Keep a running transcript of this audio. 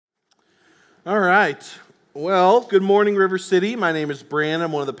All right. Well, good morning, River City. My name is Brandon.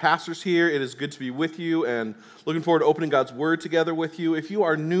 I'm one of the pastors here. It is good to be with you and looking forward to opening God's Word together with you. If you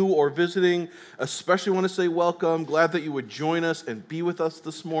are new or visiting, especially want to say welcome. Glad that you would join us and be with us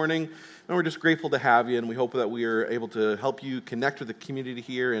this morning. And we're just grateful to have you, and we hope that we are able to help you connect with the community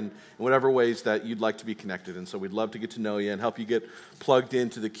here in whatever ways that you'd like to be connected. And so we'd love to get to know you and help you get plugged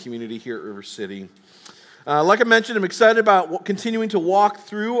into the community here at River City. Like I mentioned, I'm excited about continuing to walk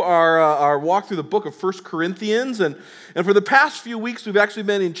through our walk through the book of 1 Corinthians. And for the past few weeks, we've actually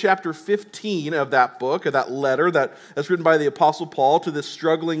been in chapter 15 of that book, of that letter that's written by the Apostle Paul to this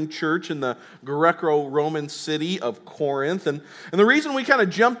struggling church in the Greco-Roman city of Corinth. And the reason we kind of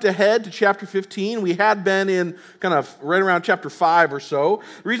jumped ahead to chapter 15, we had been in kind of right around chapter 5 or so.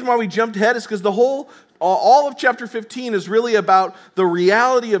 The reason why we jumped ahead is because all of chapter 15 is really about the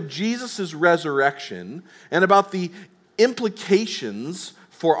reality of Jesus' resurrection and about the implications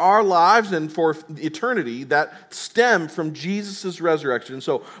for our lives and for eternity that stem from Jesus' resurrection.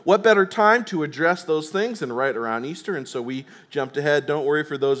 So what better time to address those things than right around Easter? And so we jumped ahead. Don't worry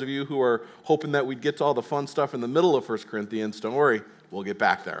for those of you who are hoping that we'd get to all the fun stuff in the middle of 1 Corinthians. Don't worry. We'll get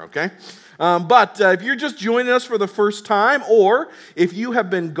back there, okay? But if you're just joining us for the first time, or if you have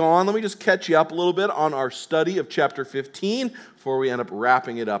been gone, let me just catch you up a little bit on our study of chapter 15 before we end up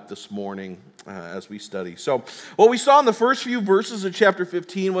wrapping it up this morning as we study. So what we saw in the first few verses of chapter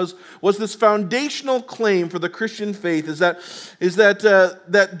 15 was this foundational claim for the Christian faith is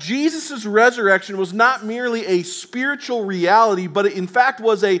that Jesus' resurrection was not merely a spiritual reality, but it in fact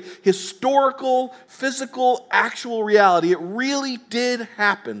was a historical, physical, actual reality. It really did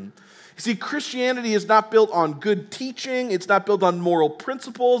happen. See, Christianity is not built on good teaching. It's not built on moral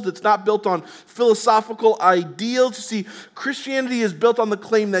principles. It's not built on philosophical ideals. You see, Christianity is built on the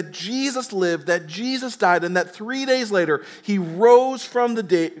claim that Jesus lived, that Jesus died, and that 3 days later, he rose from the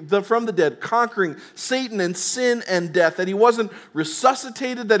dead, conquering Satan and sin and death, that he wasn't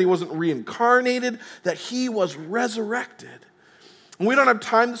resuscitated, that he wasn't reincarnated, that he was resurrected. And we don't have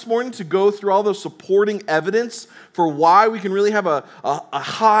time this morning to go through all the supporting evidence for why we can really have a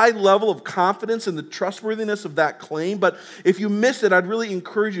high level of confidence in the trustworthiness of that claim. But if you miss it, I'd really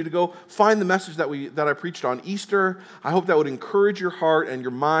encourage you to go find the message that I preached on Easter. I hope that would encourage your heart and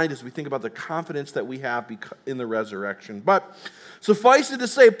your mind as we think about the confidence that we have in the resurrection. But suffice it to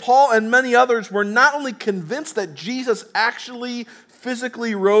say, Paul and many others were not only convinced that Jesus actually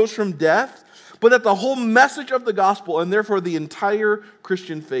physically rose from death, but that the whole message of the gospel, and therefore the entire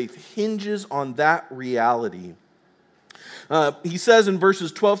Christian faith, hinges on that reality. He says in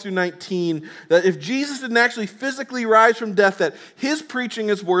verses 12 through 19 that if Jesus didn't actually physically rise from death, that his preaching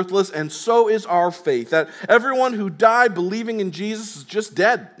is worthless, and so is our faith. That everyone who died believing in Jesus is just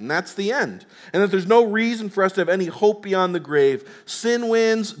dead, and that's the end. And that there's no reason for us to have any hope beyond the grave. Sin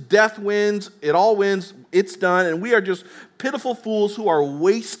wins, death wins, it all wins, it's done, and we are just pitiful fools who are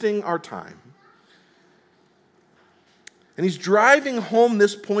wasting our time. And he's driving home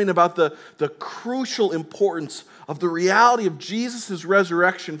this point about the crucial importance of the reality of Jesus'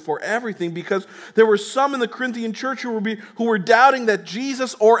 resurrection for everything, because there were some in the Corinthian church who were doubting that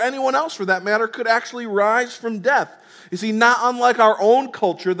Jesus, or anyone else for that matter, could actually rise from death. You see, not unlike our own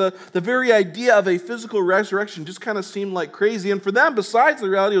culture, the very idea of a physical resurrection just kind of seemed like crazy. And for them, besides the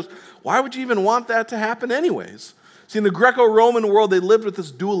reality was, why would you even want that to happen anyways? See, in the Greco-Roman world, they lived with this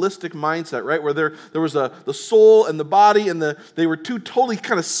dualistic mindset, right? Where there was the soul and the body, and they were two totally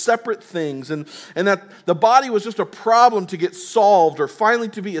kind of separate things. And that the body was just a problem to get solved or finally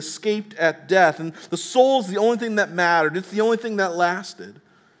to be escaped at death. And the soul is the only thing that mattered. It's the only thing that lasted.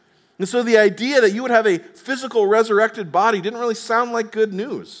 And so the idea that you would have a physical resurrected body didn't really sound like good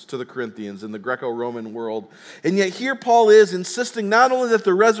news to the Corinthians in the Greco-Roman world. And yet here Paul is insisting not only that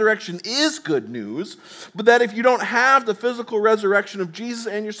the resurrection is good news, but that if you don't have the physical resurrection of Jesus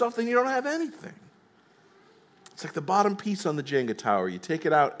and yourself, then you don't have anything. It's like the bottom piece on the Jenga tower. You take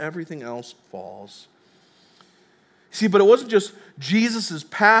it out, everything else falls. See, but it wasn't just Jesus'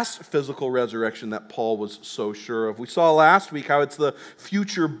 past physical resurrection that Paul was so sure of. We saw last week how it's the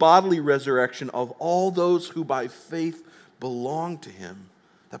future bodily resurrection of all those who by faith belong to him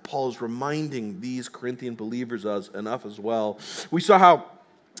that Paul is reminding these Corinthian believers of enough as well. We saw how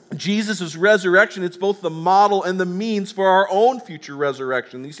Jesus' resurrection, it's both the model and the means for our own future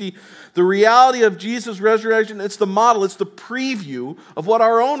resurrection. You see, the reality of Jesus' resurrection, it's the model, it's the preview of what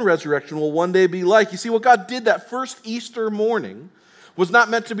our own resurrection will one day be like. You see, what God did that first Easter morning was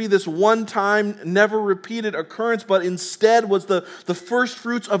not meant to be this one-time, never repeated occurrence, but instead was the first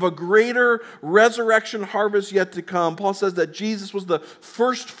fruits of a greater resurrection harvest yet to come. Paul says that Jesus was the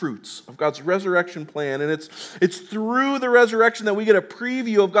first fruits of God's resurrection plan, and it's through the resurrection that we get a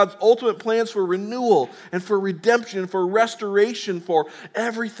preview of God's ultimate plans for renewal and for redemption, for restoration, for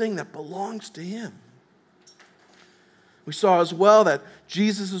everything that belongs to Him. We saw as well that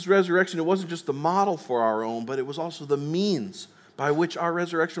Jesus' resurrection, it wasn't just the model for our own, but it was also the means by which our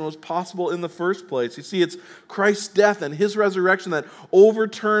resurrection was possible in the first place. You see, it's Christ's death and His resurrection that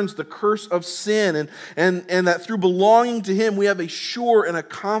overturns the curse of sin, and that through belonging to Him, we have a sure and a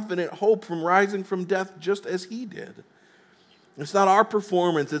confident hope from rising from death just as He did. It's not our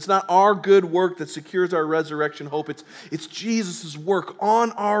performance, it's not our good work that secures our resurrection hope. It's Jesus' work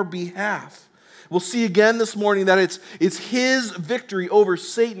on our behalf. We'll see again this morning that it's His victory over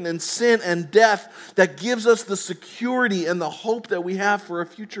Satan and sin and death that gives us the security and the hope that we have for a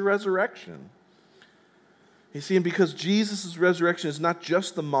future resurrection. You see, and because Jesus' resurrection is not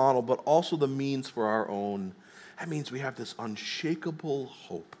just the model, but also the means for our own, that means we have this unshakable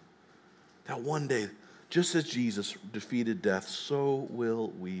hope that one day, just as Jesus defeated death, so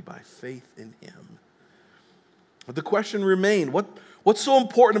will we by faith in Him. But the question remained, what's so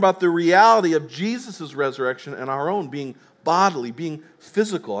important about the reality of Jesus' resurrection and our own being bodily, being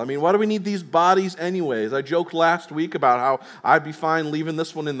physical? I mean, why do we need these bodies anyways? I joked last week about how I'd be fine leaving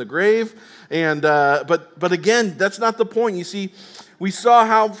this one in the grave, but again, that's not the point. You see, we saw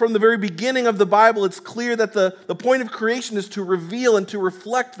how from the very beginning of the Bible, it's clear that the point of creation is to reveal and to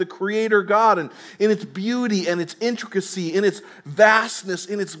reflect the Creator God and in its beauty and its intricacy, in its vastness,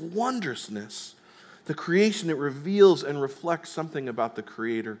 in its wondrousness. The creation, it reveals and reflects something about the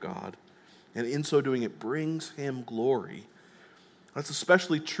Creator God. And in so doing, it brings Him glory. That's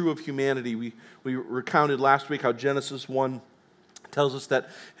especially true of humanity. We recounted last week how Genesis 1 tells us that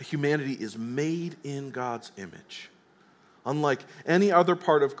humanity is made in God's image. Unlike any other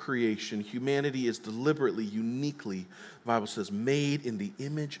part of creation, humanity is deliberately, uniquely, the Bible says, made in the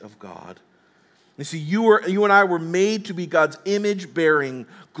image of God. You see, you and I were made to be God's image-bearing,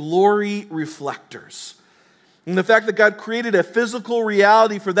 glory reflectors. And the fact that God created a physical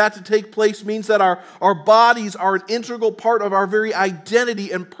reality for that to take place means that our bodies are an integral part of our very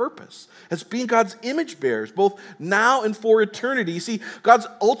identity and purpose as being God's image bearers, both now and for eternity. You see, God's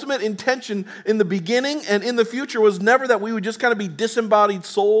ultimate intention in the beginning and in the future was never that we would just kind of be disembodied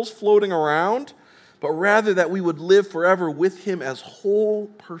souls floating around, but rather that we would live forever with Him as whole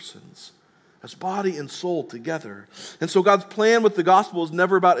persons, as body and soul together. And so God's plan with the gospel is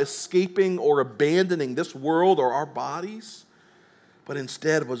never about escaping or abandoning this world or our bodies, but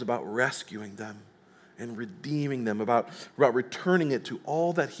instead was about rescuing them and redeeming them, about returning it to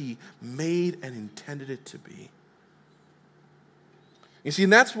all that He made and intended it to be. You see,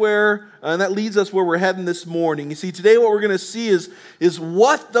 and that's where, and that leads us where we're heading this morning. You see, today what we're going to see is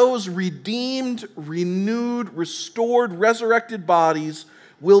what those redeemed, renewed, restored, resurrected bodies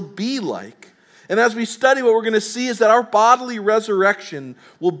will be like. And as we study, what we're going to see is that our bodily resurrection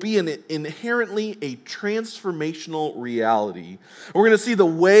will be inherently a transformational reality. We're going to see the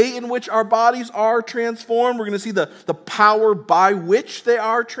way in which our bodies are transformed. We're going to see the power by which they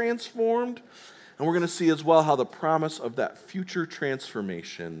are transformed. And we're going to see as well how the promise of that future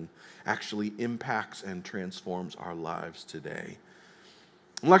transformation actually impacts and transforms our lives today.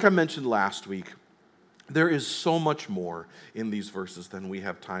 And like I mentioned last week, there is so much more in these verses than we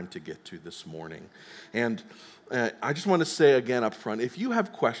have time to get to this morning. And I just want to say again up front, if you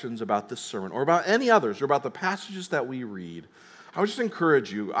have questions about this sermon or about any others or about the passages that we read, I would just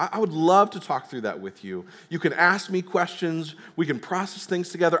encourage you. I would love to talk through that with you. You can ask me questions. We can process things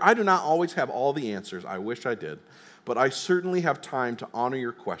together. I do not always have all the answers. I wish I did. But I certainly have time to honor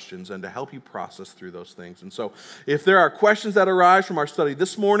your questions and to help you process through those things. And so if there are questions that arise from our study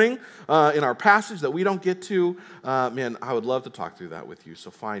this morning in our passage that we don't get to, man, I would love to talk through that with you.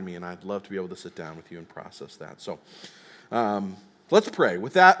 So find me, and I'd love to be able to sit down with you and process that. So let's pray.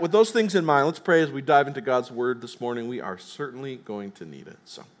 With those things in mind, let's pray as we dive into God's Word this morning. We are certainly going to need it.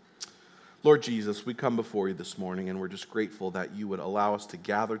 So, Lord Jesus, we come before you this morning, and we're just grateful that you would allow us to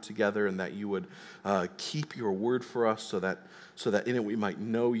gather together and that you would keep your word for us so that in it we might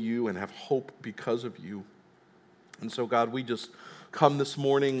know you and have hope because of you. And so, God, we just come this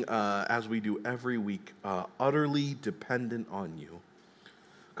morning as we do every week, utterly dependent on you.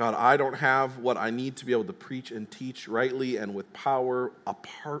 God, I don't have what I need to be able to preach and teach rightly and with power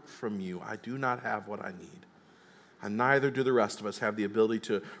apart from you. I do not have what I need. And neither do the rest of us have the ability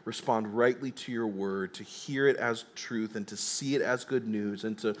to respond rightly to your word, to hear it as truth, and to see it as good news,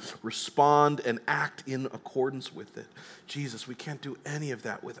 and to respond and act in accordance with it. Jesus, we can't do any of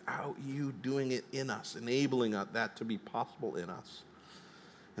that without you doing it in us, enabling that to be possible in us.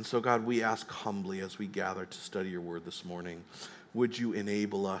 And so, God, we ask humbly as we gather to study your word this morning, would you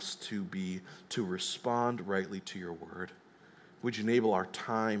enable us to respond rightly to your word? Would you enable our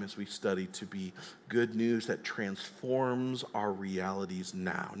time as we study to be good news that transforms our realities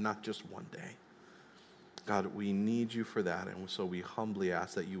now, not just one day? God, we need you for that, and so we humbly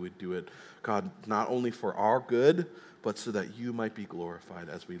ask that you would do it, God, not only for our good, but so that you might be glorified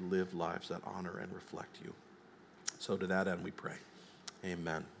as we live lives that honor and reflect you. So to that end we pray.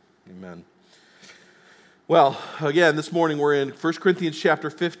 Amen. Amen. Well, again, this morning we're in 1 Corinthians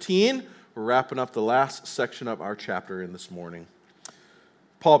chapter 15. We're wrapping up the last section of our chapter in this morning.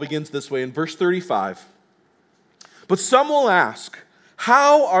 Paul begins this way in verse 35. But some will ask,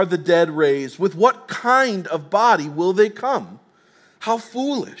 how are the dead raised? With what kind of body will they come? How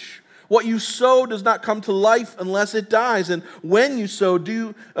foolish. What you sow does not come to life unless it dies. And when you sow,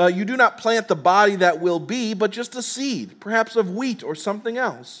 you do not plant the body that will be, but just a seed, perhaps of wheat or something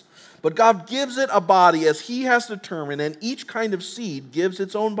else. But God gives it a body as he has determined, and each kind of seed gives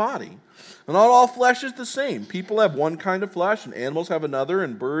its own body. And not all flesh is the same. People have one kind of flesh, and animals have another,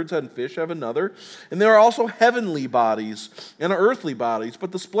 and birds and fish have another. And there are also heavenly bodies and earthly bodies,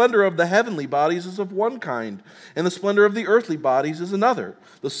 but the splendor of the heavenly bodies is of one kind, and the splendor of the earthly bodies is another.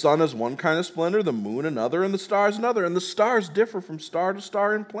 The sun has one kind of splendor, the moon another, and the stars another, and the stars differ from star to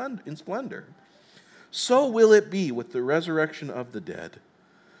star in splendor. So will it be with the resurrection of the dead.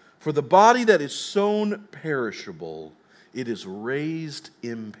 For the body that is sown perishable, it is raised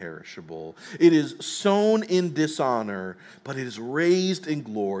imperishable. It is sown in dishonor, but it is raised in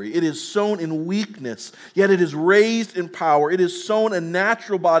glory. It is sown in weakness, yet it is raised in power. It is sown a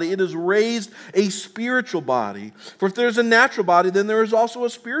natural body. It is raised a spiritual body. For if there's a natural body, then there is also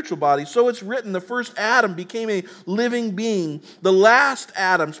a spiritual body. So it's written, the first Adam became a living being. The last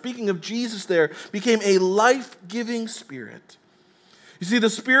Adam, speaking of Jesus there, became a life-giving spirit. You see,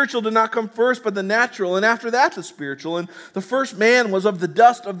 the spiritual did not come first, but the natural, and after that the spiritual. And the first man was of the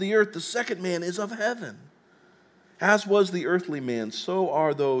dust of the earth. The second man is of heaven. As was the earthly man, so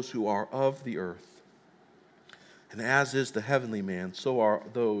are those who are of the earth. And as is the heavenly man, so are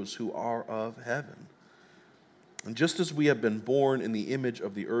those who are of heaven. And just as we have been born in the image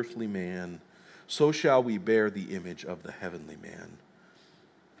of the earthly man, so shall we bear the image of the heavenly man.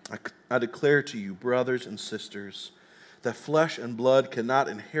 I declare to you, brothers and sisters, that flesh and blood cannot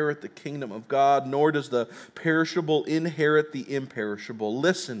inherit the kingdom of God, nor does the perishable inherit the imperishable.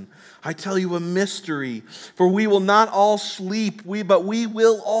 Listen, I tell you a mystery, for we will not all sleep, but we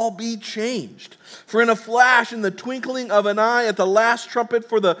will all be changed. For in a flash, in the twinkling of an eye, at the last trumpet,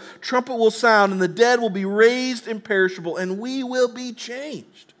 for the trumpet will sound, and the dead will be raised imperishable, and we will be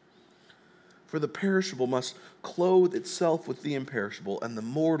changed. For the perishable must clothe itself with the imperishable, and the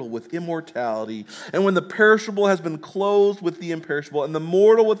mortal with immortality. And when the perishable has been clothed with the imperishable, and the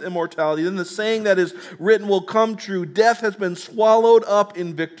mortal with immortality, then the saying that is written will come true. Death has been swallowed up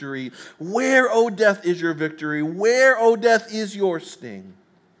in victory. Where, O death, is your victory? Where, O death, is your sting?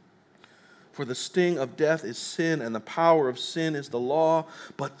 For the sting of death is sin, and the power of sin is the law.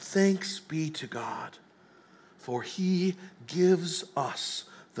 But thanks be to God, for he gives us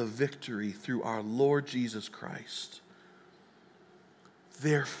the victory through our Lord Jesus Christ.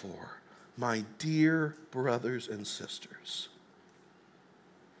 Therefore, my dear brothers and sisters,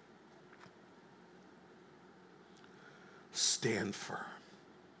 stand firm.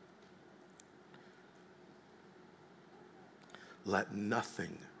 Let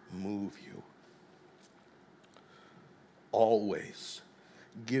nothing move you. Always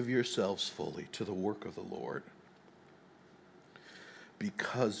give yourselves fully to the work of the Lord,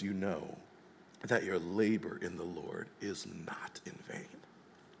 because you know that your labor in the Lord is not in vain.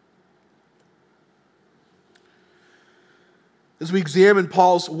 As we examine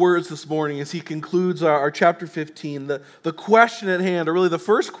Paul's words this morning, as he concludes our chapter 15, the question at hand, or really the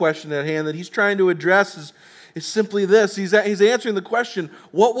first question at hand that he's trying to address is simply this. He's answering the question,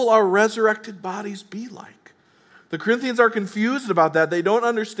 what will our resurrected bodies be like? The Corinthians are confused about that. They don't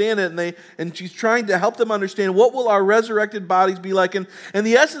understand it, and she's trying to help them understand what will our resurrected bodies be like. And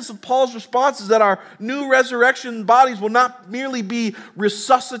the essence of Paul's response is that our new resurrection bodies will not merely be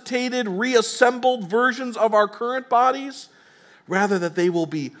resuscitated, reassembled versions of our current bodies, rather that they will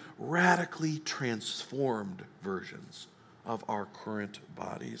be radically transformed versions of our current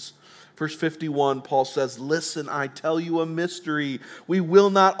bodies. Verse 51, Paul says, listen, I tell you a mystery. We will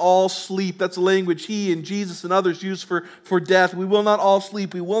not all sleep. That's the language he and Jesus and others use for death. We will not all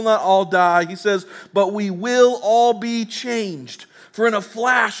sleep. We will not all die. He says, but we will all be changed. For in a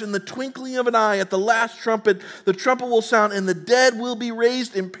flash, in the twinkling of an eye, at the last trumpet, the trumpet will sound, and the dead will be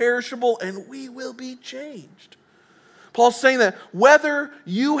raised imperishable, and we will be changed. Paul's saying that whether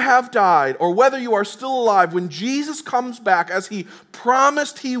you have died or whether you are still alive, when Jesus comes back, as he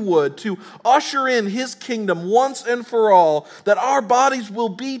promised he would, to usher in his kingdom once and for all, that our bodies will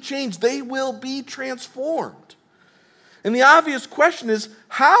be changed. They will be transformed. And the obvious question is,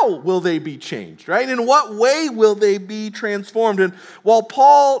 how will they be changed, right? In what way will they be transformed? And while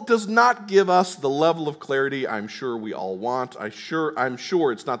Paul does not give us the level of clarity I'm sure we all want, I'm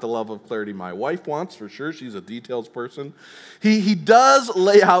sure it's not the level of clarity my wife wants, for sure. She's a details person. He does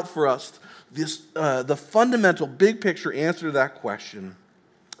lay out for us the fundamental big picture answer to that question.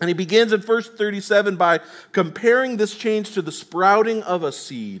 And he begins in verse 37 by comparing this change to the sprouting of a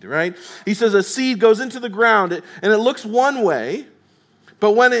seed, right? He says a seed goes into the ground and it looks one way,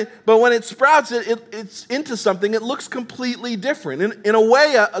 but when it sprouts, it's into something, it looks completely different. In a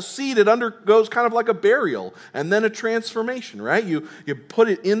way, a seed, it undergoes kind of like a burial and then a transformation, right? You put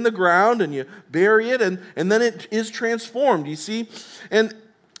it in the ground and you bury it and then it is transformed, you see? And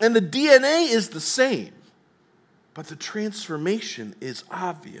the DNA is the same. But the transformation is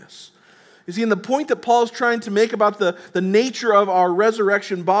obvious. You see, and the point that Paul is trying to make about the nature of our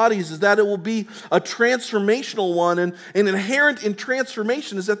resurrection bodies is that it will be a transformational one, and inherent in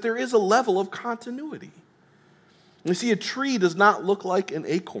transformation is that there is a level of continuity. You see, a tree does not look like an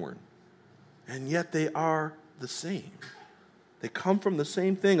acorn, and yet they are the same. They come from the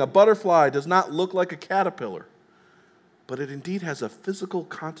same thing. A butterfly does not look like a caterpillar, but it indeed has a physical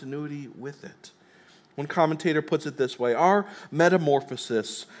continuity with it. One commentator puts it this way: our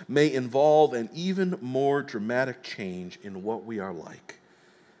metamorphosis may involve an even more dramatic change in what we are like.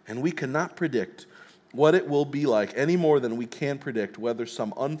 And we cannot predict what it will be like any more than we can predict whether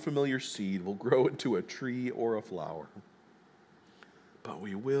some unfamiliar seed will grow into a tree or a flower. But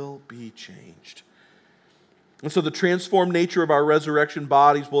we will be changed. And so the transformed nature of our resurrection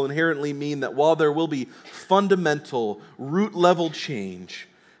bodies will inherently mean that while there will be fundamental, root-level change,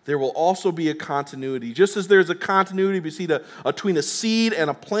 there will also be a continuity. Just as there's a continuity between a seed and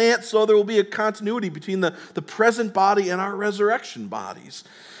a plant, so there will be a continuity between the present body and our resurrection bodies.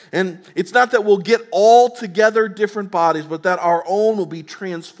 And it's not that we'll get altogether different bodies, but that our own will be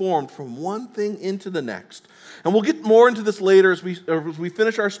transformed from one thing into the next. And we'll get more into this later as we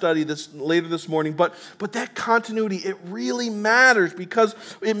finish our study later this morning. But that continuity, it really matters because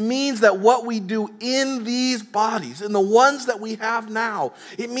it means that what we do in these bodies, in the ones that we have now,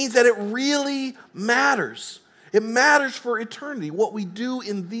 it means that it really matters. It matters for eternity, what we do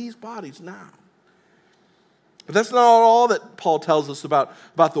in these bodies now. But that's not all that Paul tells us about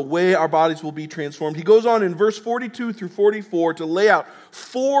the way our bodies will be transformed. He goes on in verse 42 through 44 to lay out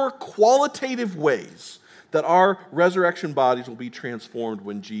 4 qualitative ways that our resurrection bodies will be transformed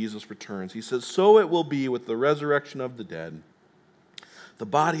when Jesus returns. He says, so it will be with the resurrection of the dead. The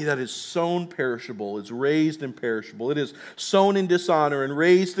body that is sown perishable is raised imperishable. It is sown in dishonor and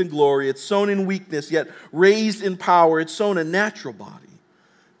raised in glory. It's sown in weakness, yet raised in power. It's sown a natural body,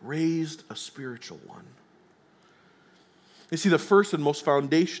 raised a spiritual one. You see, the first and most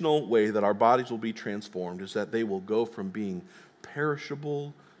foundational way that our bodies will be transformed is that they will go from being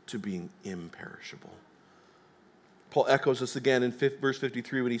perishable to being imperishable. Paul echoes this again in verse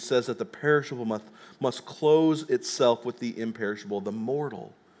 53 when he says that the perishable must clothe itself with the imperishable, the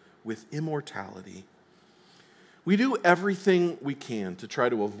mortal with immortality. We do everything we can to try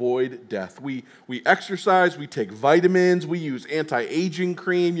to avoid death. We exercise, we take vitamins, we use anti-aging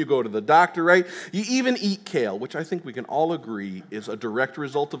cream, you go to the doctor, right? You even eat kale, which I think we can all agree is a direct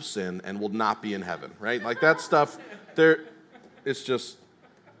result of sin and will not be in heaven, right? Like that stuff, it's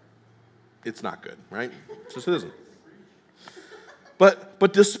not good, right? It just isn't.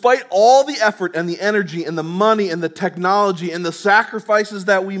 But despite all the effort and the energy and the money and the technology and the sacrifices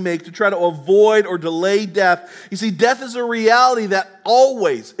that we make to try to avoid or delay death, you see, death is a reality that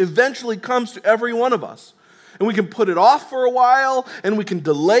always, eventually comes to every one of us. And we can put it off for a while, and we can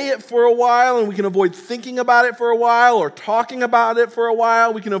delay it for a while, and we can avoid thinking about it for a while or talking about it for a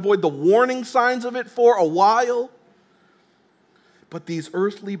while. We can avoid the warning signs of it for a while. But these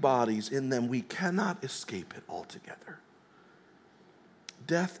earthly bodies, in them, we cannot escape it altogether.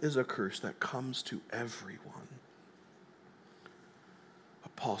 Death is a curse that comes to everyone.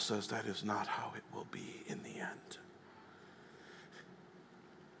 But Paul says that is not how it will be in the end.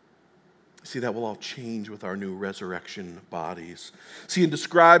 See, that will all change with our new resurrection bodies. See, in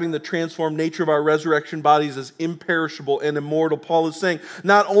describing the transformed nature of our resurrection bodies as imperishable and immortal, Paul is saying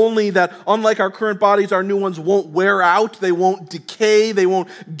not only that, unlike our current bodies, our new ones won't wear out, they won't decay, they won't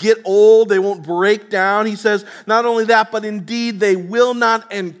get old, they won't break down. He says not only that, but indeed they will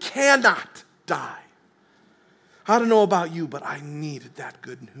not and cannot die. I don't know about you, but I needed that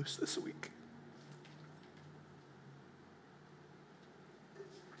good news this week.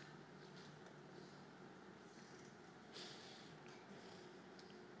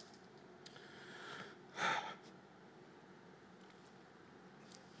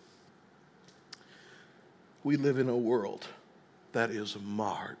 We live in a world that is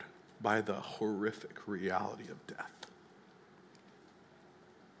marred by the horrific reality of death.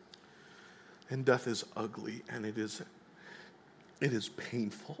 And death is ugly, and it is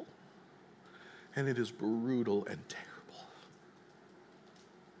painful, and it is brutal and terrible.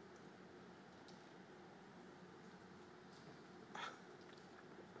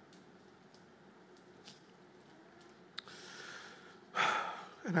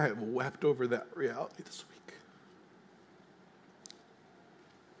 And I have wept over that reality this week.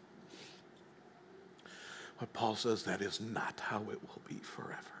 But Paul says that is not how it will be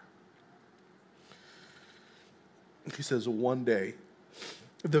forever. He says one day,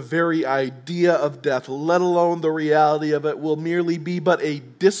 the very idea of death, let alone the reality of it, will merely be but a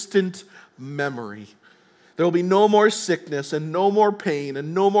distant memory. There will be no more sickness and no more pain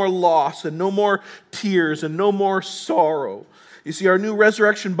and no more loss and no more tears and no more sorrow. You see, our new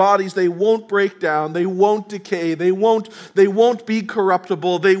resurrection bodies, they won't break down, they won't decay, they won't be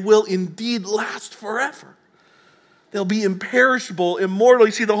corruptible, they will indeed last forever. They'll be imperishable, immortal.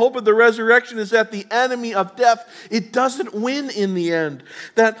 You see, the hope of the resurrection is that the enemy of death, it doesn't win in the end.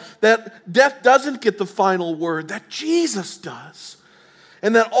 That death doesn't get the final word, that Jesus does.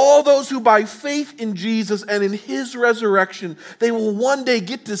 And that all those who by faith in Jesus and in his resurrection, they will one day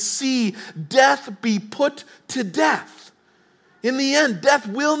get to see death be put to death. In the end, death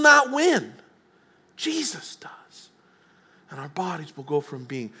will not win. Jesus does. And our bodies will go from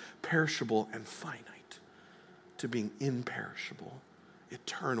being perishable and finite to being imperishable,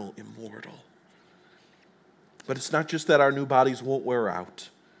 eternal, immortal. But it's not just that our new bodies won't wear out,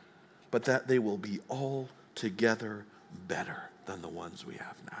 but that they will be altogether better than the ones we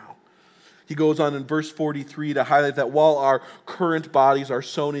have now. He goes on in verse 43 to highlight that while our current bodies are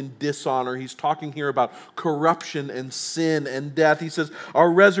sown in dishonor, he's talking here about corruption and sin and death. He says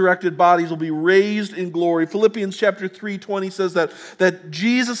our resurrected bodies will be raised in glory. Philippians chapter 3:20 says that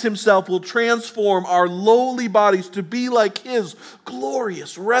Jesus himself will transform our lowly bodies to be like his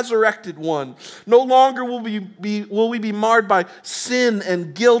glorious resurrected one. No longer will we be marred by sin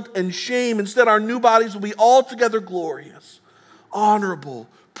and guilt and shame. Instead, our new bodies will be altogether glorious, honorable,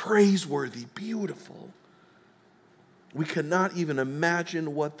 praiseworthy, beautiful. We cannot even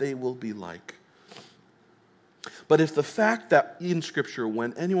imagine what they will be like. But if the fact that in Scripture,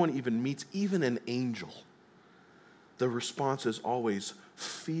 when anyone even meets even an angel, the response is always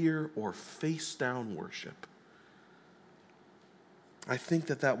fear or face-down worship, I think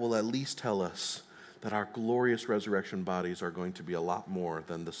that will at least tell us that our glorious resurrection bodies are going to be a lot more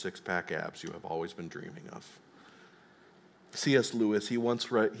than the six-pack abs you have always been dreaming of. C.S. Lewis, he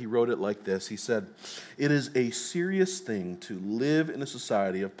wrote it like this. He said, "It is a serious thing to live in a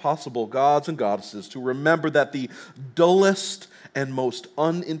society of possible gods and goddesses, to remember that the dullest and most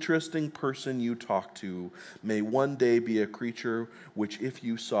uninteresting person you talk to may one day be a creature which, if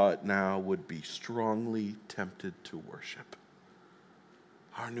you saw it now, would be strongly tempted to worship."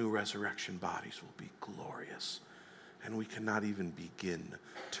 Our new resurrection bodies will be glorious, and we cannot even begin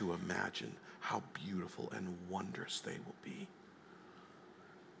to imagine how beautiful and wondrous they will be.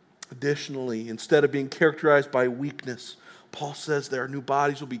 Additionally, instead of being characterized by weakness, Paul says that our new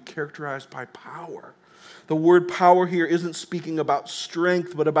bodies will be characterized by power. The word power here isn't speaking about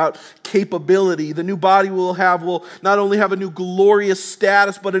strength, but about capability. The new body will not only have a new glorious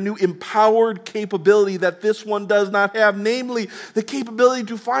status, but a new empowered capability that this one does not have, namely the capability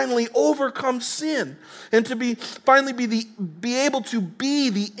to finally overcome sin and to finally be able to be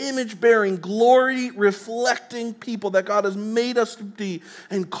the image-bearing, glory-reflecting people that God has made us to be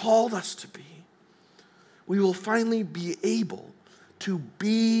and called us to be. We will finally be able to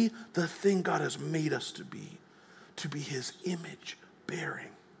be the thing God has made us to be his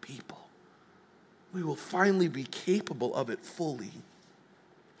image-bearing people. We will finally be capable of it fully.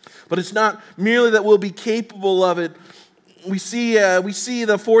 But it's not merely that we'll be capable of it. We see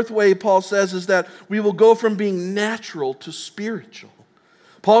the fourth way Paul says is that we will go from being natural to spiritual.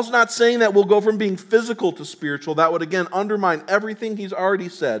 Paul's not saying that we'll go from being physical to spiritual. That would, again, undermine everything he's already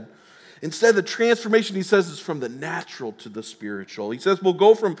said. Instead, the transformation, he says, is from the natural to the spiritual. He says we'll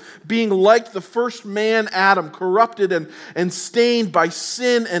go from being like the first man, Adam, corrupted and stained by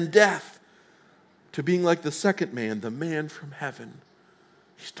sin and death, to being like the second man, the man from heaven.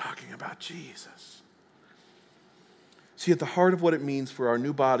 He's talking about Jesus. See, at the heart of what it means for our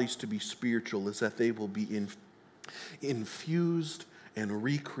new bodies to be spiritual is that they will be infused and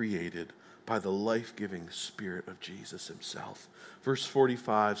recreated by the life-giving Spirit of Jesus himself. Verse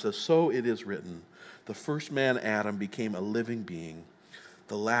 45 says, "So it is written, the first man, Adam, became a living being,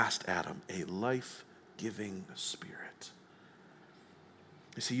 the last Adam, a life-giving spirit."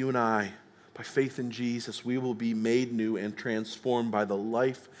 You see, you and I, by faith in Jesus, we will be made new and transformed by the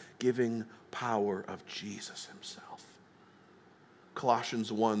life-giving power of Jesus himself.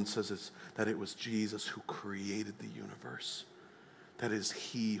 Colossians 1 says that it was Jesus who created the universe. That is,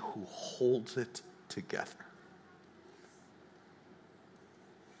 he who holds it together.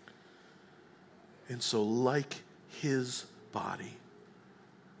 And so, like his body,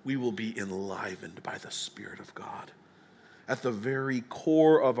 we will be enlivened by the Spirit of God. At the very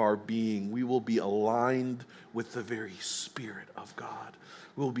core of our being, we will be aligned with the very Spirit of God.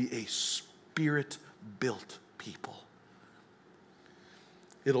 We will be a Spirit-built people.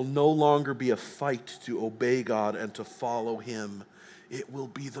 It'll no longer be a fight to obey God and to follow him. It will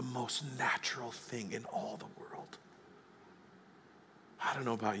be the most natural thing in all the world. I don't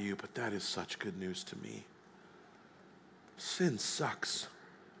know about you, but that is such good news to me. Sin sucks,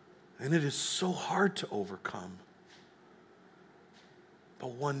 and it is so hard to overcome.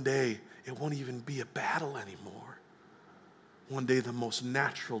 But one day, it won't even be a battle anymore. One day, the most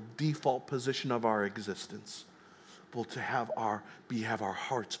natural default position of our existence will to have our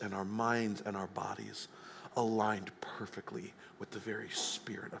hearts and our minds and our bodies aligned perfectly with the very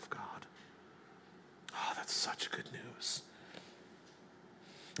Spirit of God. Oh, that's such good news.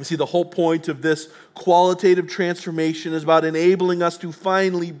 You see, the whole point of this qualitative transformation is about enabling us to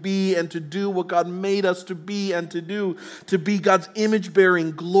finally be and to do what God made us to be and to do, to be God's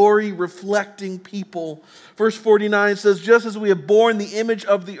image-bearing, glory-reflecting people. Verse 49 says, "Just as we have borne the image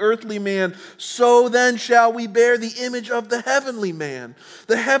of the earthly man, so then shall we bear the image of the heavenly man."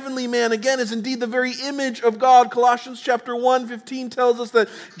 The heavenly man, again, is indeed the very image of God. Colossians chapter 1:15 tells us that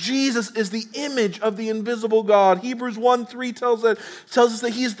Jesus is the image of the invisible God. Hebrews 1:3 tells us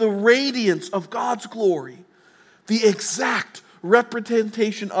that he is the radiance of God's glory, the exact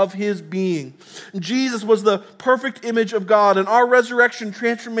representation of his being. Jesus was the perfect image of God, and our resurrection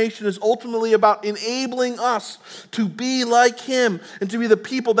transformation is ultimately about enabling us to be like him and to be the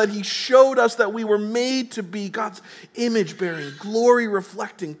people that he showed us that we were made to be, God's image-bearing,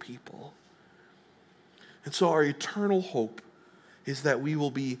 glory-reflecting people. And so our eternal hope is that we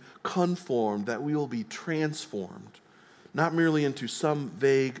will be conformed, that we will be transformed, not merely into some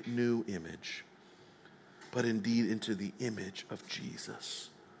vague new image, but indeed into the image of Jesus,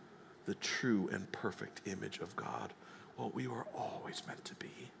 the true and perfect image of God, what we were always meant to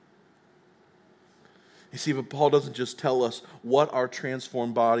be. You see, but Paul doesn't just tell us what our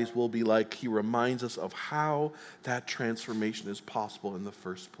transformed bodies will be like. He reminds us of how that transformation is possible in the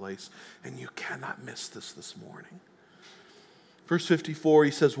first place. And you cannot miss this morning. Verse 54,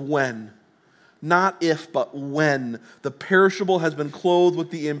 he says, "When," not if, but when, "the perishable has been clothed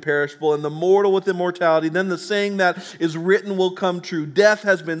with the imperishable and the mortal with immortality, then the saying that is written will come true. Death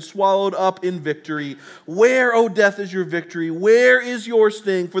has been swallowed up in victory. Where, O death, is your victory? Where is your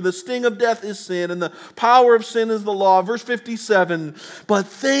sting? For the sting of death is sin, and the power of sin is the law." Verse 57, "But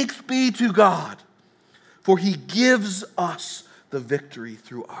thanks be to God, for he gives us the victory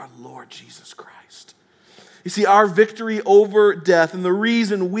through our Lord Jesus Christ." You see, our victory over death and the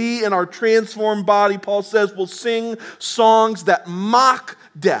reason we in our transformed body, Paul says, will sing songs that mock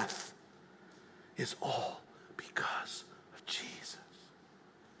death is all because of Jesus.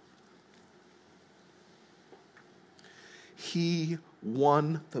 He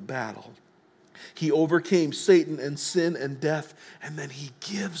won the battle. He overcame Satan and sin and death, and then he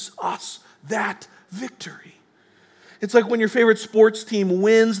gives us that victory. It's like when your favorite sports team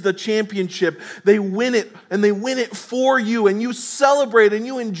wins the championship. They win it, and they win it for you, and you celebrate and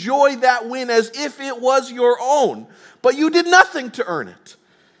you enjoy that win as if it was your own, but you did nothing to earn it.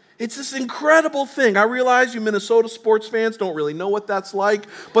 It's this incredible thing. I realize you Minnesota sports fans don't really know what that's like,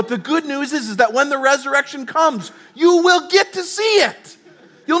 but the good news is that when the resurrection comes, you will get to see it.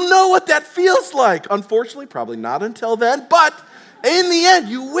 You'll know what that feels like. Unfortunately, probably not until then, but in the end,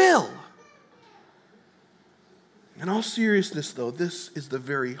 you will. In all seriousness, though, this is the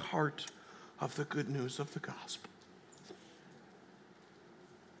very heart of the good news of the gospel.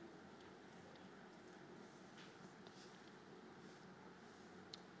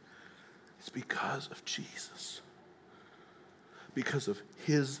 It's because of Jesus. Because of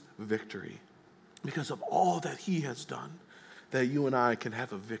his victory. Because of all that he has done, that you and I can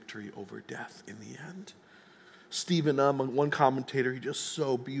have a victory over death in the end. Stephen, one commentator, he just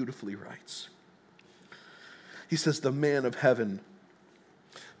so beautifully writes. He says, the man of heaven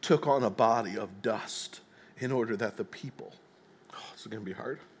took on a body of dust in order that the people, this is going to be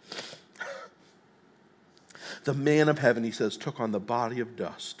hard. The man of heaven, he says, took on the body of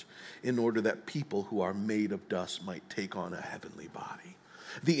dust in order that people who are made of dust might take on a heavenly body.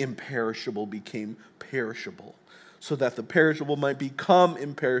 The imperishable became perishable so that the perishable might become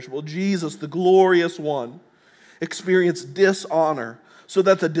imperishable. Jesus, the glorious one, experienced dishonor so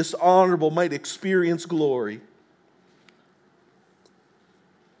that the dishonorable might experience glory.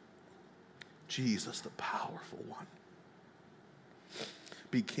 Jesus, the powerful one,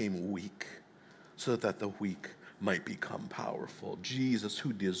 became weak so that the weak might become powerful. Jesus,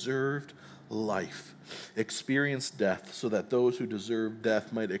 who deserved life, experienced death so that those who deserve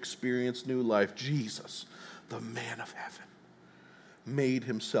death might experience new life. Jesus, the man of heaven, made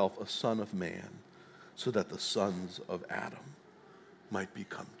himself a son of man so that the sons of Adam might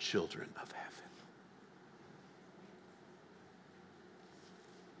become children of heaven.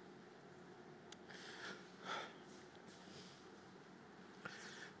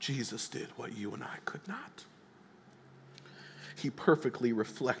 Jesus did what you and I could not. He perfectly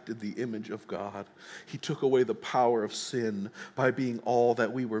reflected the image of God. He took away the power of sin by being all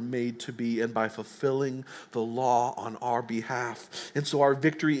that we were made to be and by fulfilling the law on our behalf. And so our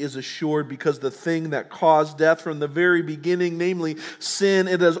victory is assured because the thing that caused death from the very beginning, namely sin,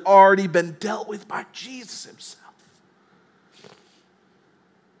 it has already been dealt with by Jesus himself.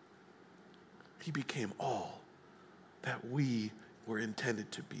 He became all that we were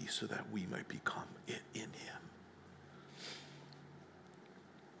intended to be so that we might become it in him.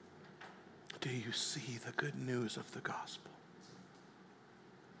 Do you see the good news of the gospel?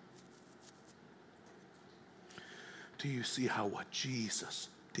 Do you see how what Jesus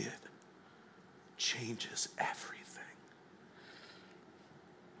did changes everything?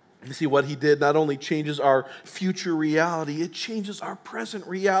 You see, what he did not only changes our future reality, it changes our present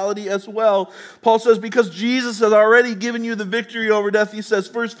reality as well. Paul says, because Jesus has already given you the victory over death, he says,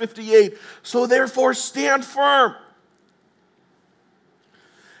 verse 58, so therefore stand firm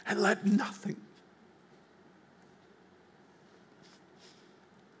and let nothing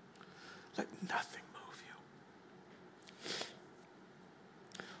move you.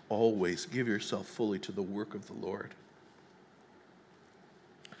 Always give yourself fully to the work of the Lord,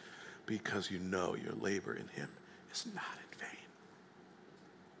 because you know your labor in him is not in vain.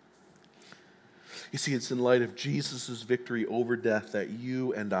 You see, it's in light of Jesus' victory over death that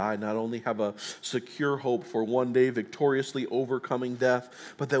you and I not only have a secure hope for one day victoriously overcoming death,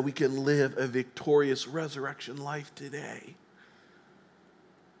 but that we can live a victorious resurrection life today.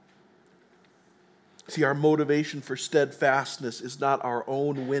 See, our motivation for steadfastness is not our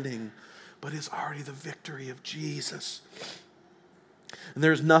own winning, but is already the victory of Jesus. And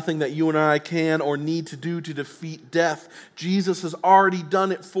there's nothing that you and I can or need to do to defeat death. Jesus has already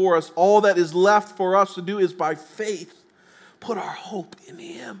done it for us. All that is left for us to do is by faith put our hope in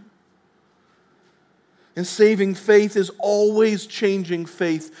him. And saving faith is always changing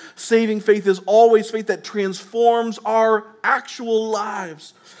faith. Saving faith is always faith that transforms our actual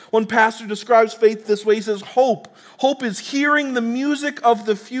lives. One pastor describes faith this way. He says, hope. Hope is hearing the music of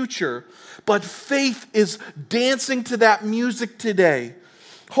the future, but faith is dancing to that music today.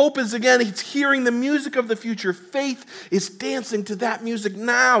 Hope is, again, it's hearing the music of the future. Faith is dancing to that music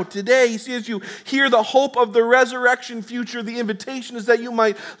now, today. You see, as you hear the hope of the resurrection future, the invitation is that you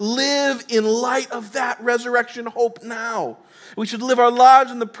might live in light of that resurrection hope now. We should live our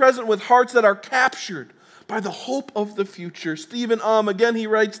lives in the present with hearts that are captured by the hope of the future. Stephen, again, he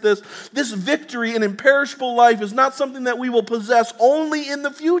writes this victory in imperishable life is not something that we will possess only in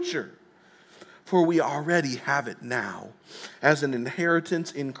the future, for we already have it now as an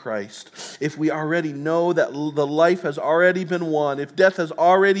inheritance in Christ. If we already know that the life has already been won, if death has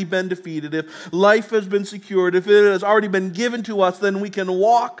already been defeated, if life has been secured, if it has already been given to us, then we can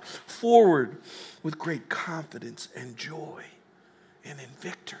walk forward with great confidence and joy and in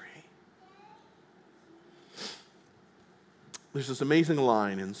victory. There's this amazing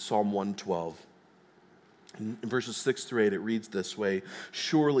line in Psalm 112. In verses 6 through 8, it reads this way: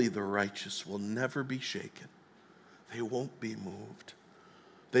 surely the righteous will never be shaken. They won't be moved.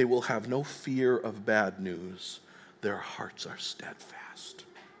 They will have no fear of bad news. Their hearts are steadfast.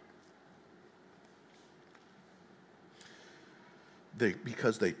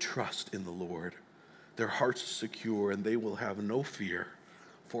 Because they trust in the Lord, their hearts are secure, and they will have no fear,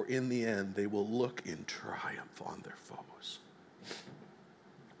 for in the end they will look in triumph on their foes.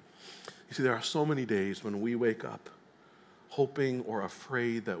 You see, there are so many days when we wake up hoping or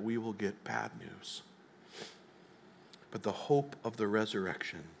afraid that we will get bad news. But the hope of the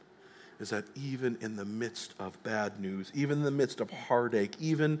resurrection is that even in the midst of bad news, even in the midst of heartache,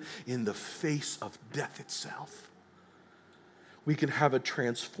 even in the face of death itself, we can have a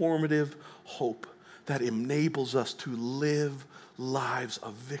transformative hope that enables us to live lives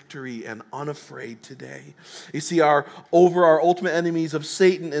of victory and unafraid today. You see, over our ultimate enemies of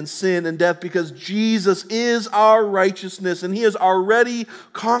Satan and sin and death, because Jesus is our righteousness and he has already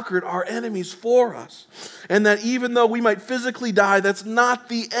conquered our enemies for us. And that even though we might physically die, that's not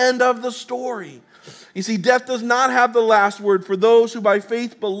the end of the story. You see, death does not have the last word for those who by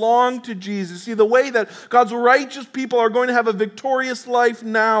faith belong to Jesus. See, the way that God's righteous people are going to have a victorious life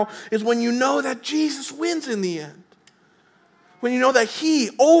now is when you know that Jesus wins in the end. When you know that he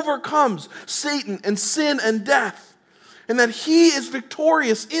overcomes Satan and sin and death, and that he is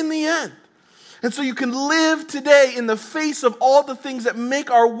victorious in the end. And so you can live today in the face of all the things that make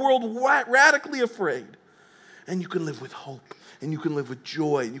our world radically afraid. And you can live with hope, and you can live with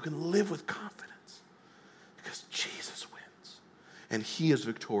joy, and you can live with confidence. Because Jesus wins, and he is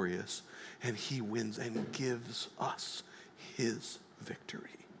victorious, and he wins and gives us his victory.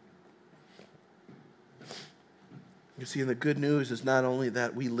 You see, and the good news is not only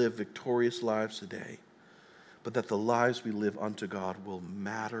that we live victorious lives today, but that the lives we live unto God will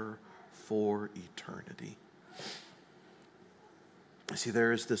matter for eternity. You see,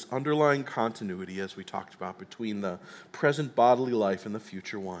 there is this underlying continuity, as we talked about, between the present bodily life and the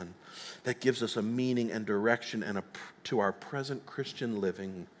future one that gives us a meaning and direction to our present Christian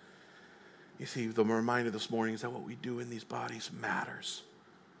living. You see, the reminder this morning is that what we do in these bodies matters.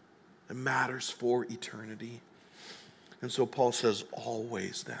 It matters for eternity. And so Paul says,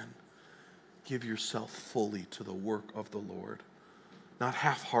 always then, give yourself fully to the work of the Lord. Not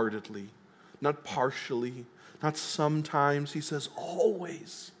half-heartedly, not partially, not sometimes. He says,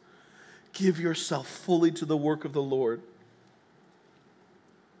 always give yourself fully to the work of the Lord.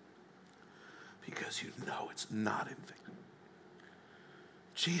 Because you know it's not in vain.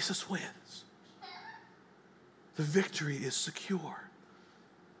 Jesus wins. The victory is secure.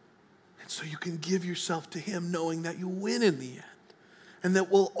 And so you can give yourself to him knowing that you win in the end. And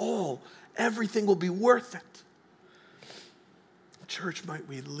that everything will be worth it. Church, might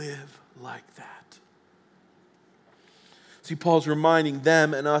we live like that? See, Paul's reminding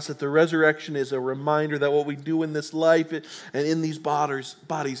them and us that the resurrection is a reminder that what we do in this life and in these bodies,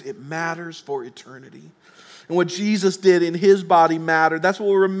 it matters for eternity. And what Jesus did in his body mattered. That's what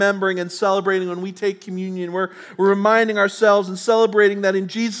we're remembering and celebrating when we take communion. We're reminding ourselves and celebrating that in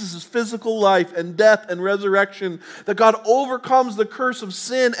Jesus' physical life and death and resurrection, that God overcomes the curse of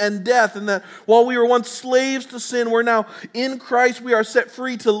sin and death, and that while we were once slaves to sin, we're now in Christ. We are set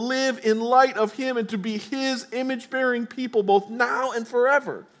free to live in light of him and to be his image-bearing people both now and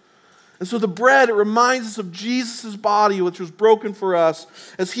forever. And so the bread, it reminds us of Jesus' body, which was broken for us,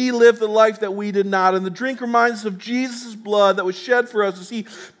 as he lived the life that we did not. And the drink reminds us of Jesus' blood that was shed for us, as he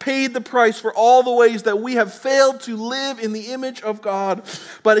paid the price for all the ways that we have failed to live in the image of God.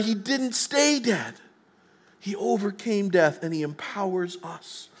 But he didn't stay dead. He overcame death, and he empowers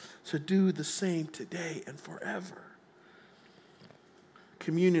us to do the same today and forever.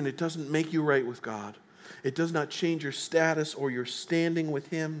 Communion, it doesn't make you right with God. It does not change your status or your standing with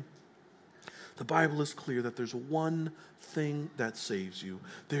him. The Bible is clear that there's one thing that saves you.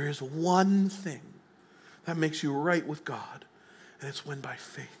 There is one thing that makes you right with God. And it's when by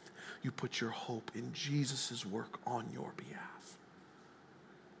faith you put your hope in Jesus' work on your behalf.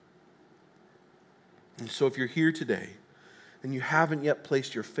 And so if you're here today and you haven't yet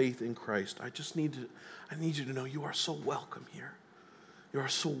placed your faith in Christ, I need you to know you are so welcome here. You are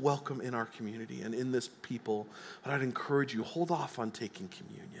so welcome in our community and in this people. But I'd encourage you, hold off on taking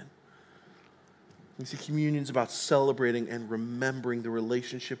communion. You see, communion is about celebrating and remembering the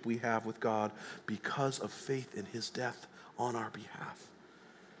relationship we have with God because of faith in his death on our behalf.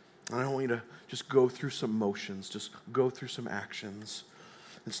 And I don't want you to just go through some motions, just go through some actions.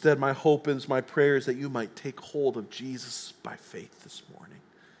 Instead, my hope is, my prayer is that you might take hold of Jesus by faith this morning.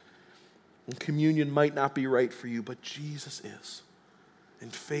 And communion might not be right for you, but Jesus is.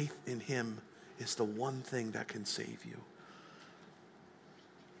 And faith in him is the one thing that can save you.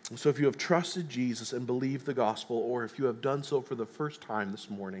 So if you have trusted Jesus and believed the gospel, or if you have done so for the first time this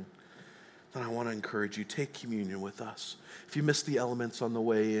morning, then I want to encourage you, take communion with us. If you missed the elements on the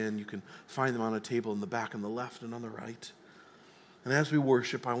way in, you can find them on a table in the back on the left and on the right. And as we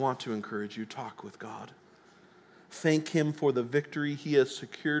worship, I want to encourage you, talk with God. thank him for the victory he has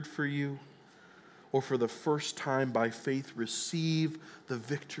secured for you, or for the first time by faith receive the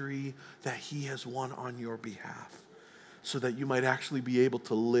victory that he has won on your behalf, so that you might actually be able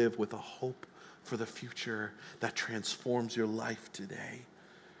to live with a hope for the future that transforms your life today.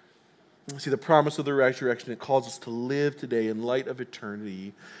 See, the promise of the resurrection, it calls us to live today in light of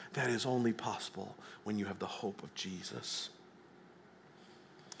eternity. That is only possible when you have the hope of Jesus.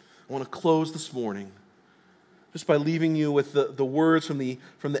 I want to close this morning just by leaving you with the words from the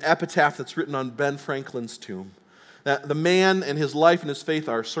epitaph that's written on Ben Franklin's tomb. That the man and his life and his faith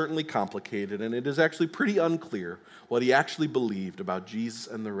are certainly complicated, and it is actually pretty unclear what he actually believed about Jesus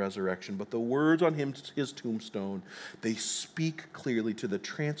and the resurrection. But the words on his tombstone, they speak clearly to the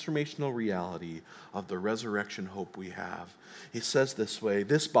transformational reality of the resurrection hope we have. He says this way: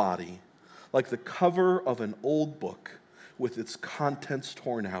 "This body, like the cover of an old book with its contents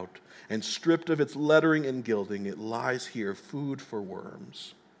torn out and stripped of its lettering and gilding, it lies here, food for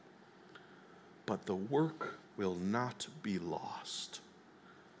worms. But the work will not be lost,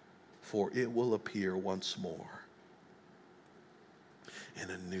 for it will appear once more in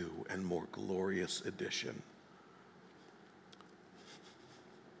a new and more glorious edition.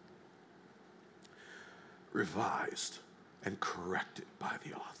 Revised and corrected by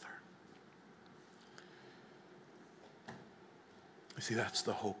the author." You see, that's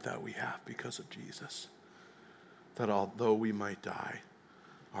the hope that we have because of Jesus. That although we might die,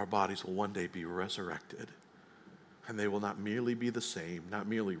 our bodies will one day be resurrected. And they will not merely be the same, not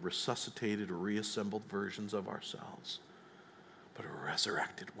merely resuscitated or reassembled versions of ourselves, but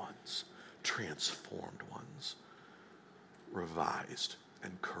resurrected ones, transformed ones, revised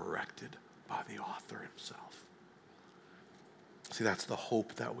and corrected by the author himself. See, that's the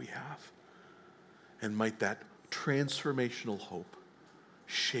hope that we have. And might that transformational hope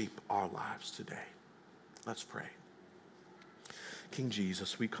shape our lives today. Let's pray. King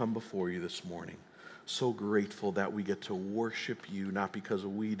Jesus, we come before you this morning, so grateful that we get to worship you, not because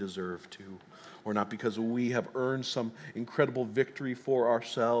we deserve to, or not because we have earned some incredible victory for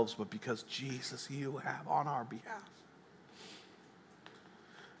ourselves, but because, Jesus, you have on our behalf.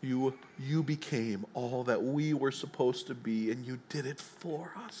 You became all that we were supposed to be, and you did it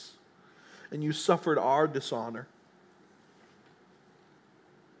for us. And you suffered our dishonor.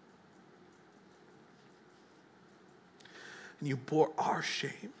 And you bore our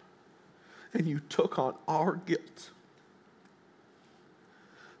shame. And you took on our guilt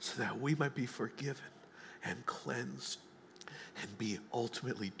so that we might be forgiven and cleansed and be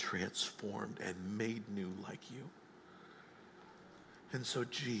ultimately transformed and made new like you. And so,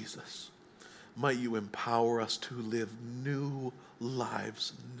 Jesus, might you empower us to live new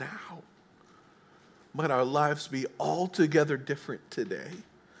lives now. Might our lives be altogether different today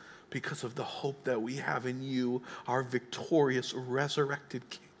because of the hope that we have in you, our victorious, resurrected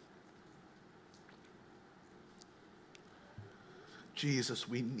King. Jesus,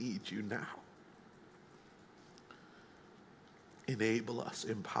 we need you now. Enable us,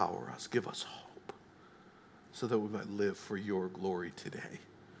 empower us, give us hope so that we might live for your glory today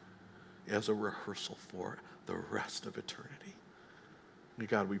as a rehearsal for the rest of eternity. And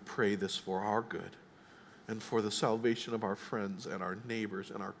God, we pray this for our good and for the salvation of our friends and our neighbors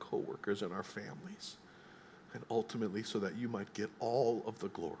and our coworkers and our families, and ultimately so that you might get all of the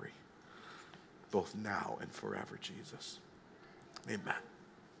glory, both now and forever, Jesus. Amen.